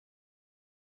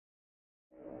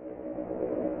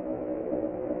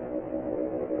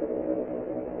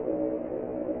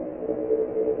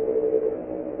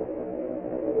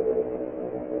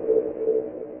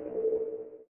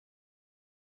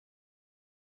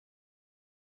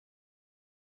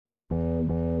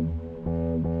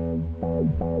At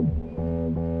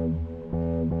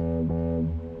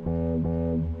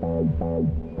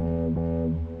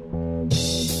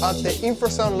the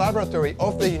Infrasound laboratory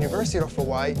of the University of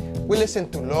Hawaii, we listen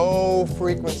to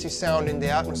low-frequency sound in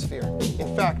the atmosphere.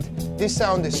 In fact, this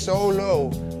sound is so low,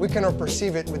 we cannot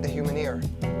perceive it with the human ear.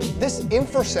 This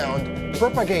infrasound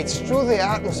propagates through the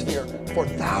atmosphere for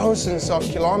thousands of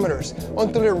kilometers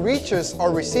until it reaches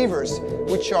our receivers,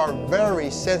 which are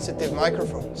very sensitive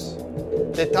microphones.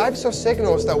 The types of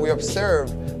signals that we observe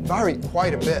vary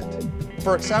quite a bit.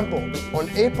 For example, on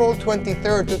April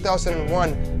 23,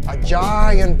 2001, a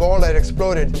giant ball light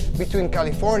exploded between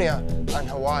California and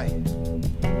Hawaii.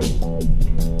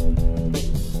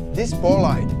 This ball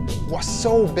light was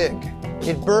so big,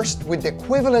 it burst with the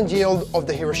equivalent yield of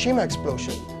the Hiroshima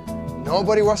explosion.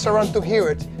 Nobody was around to hear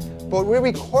it, but we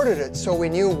recorded it so we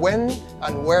knew when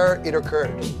and where it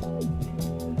occurred.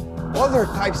 Other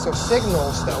types of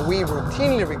signals that we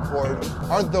routinely record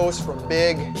are those from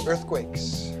big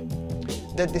earthquakes.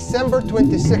 The December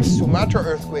 26 Sumatra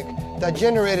earthquake that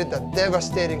generated a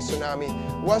devastating tsunami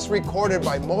was recorded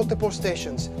by multiple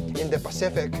stations in the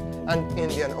Pacific and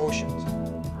Indian Oceans.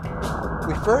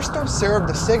 We first observed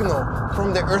the signal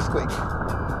from the earthquake.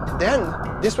 Then,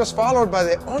 this was followed by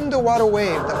the underwater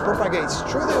wave that propagates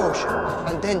through the ocean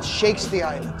and then shakes the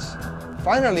islands.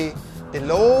 Finally, the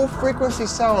low-frequency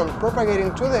sound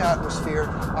propagating through the atmosphere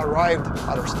arrived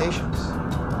at our stations.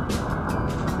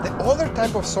 The other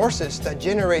type of sources that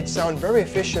generate sound very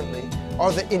efficiently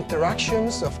are the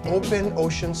interactions of open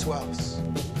ocean swells.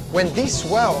 When these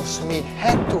swells meet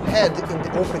head-to-head in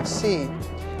the open sea,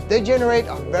 they generate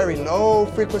a very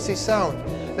low-frequency sound,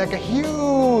 like a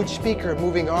huge speaker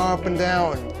moving up and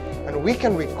down, and we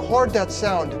can record that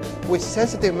sound with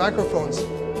sensitive microphones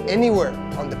anywhere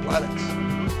on the planet.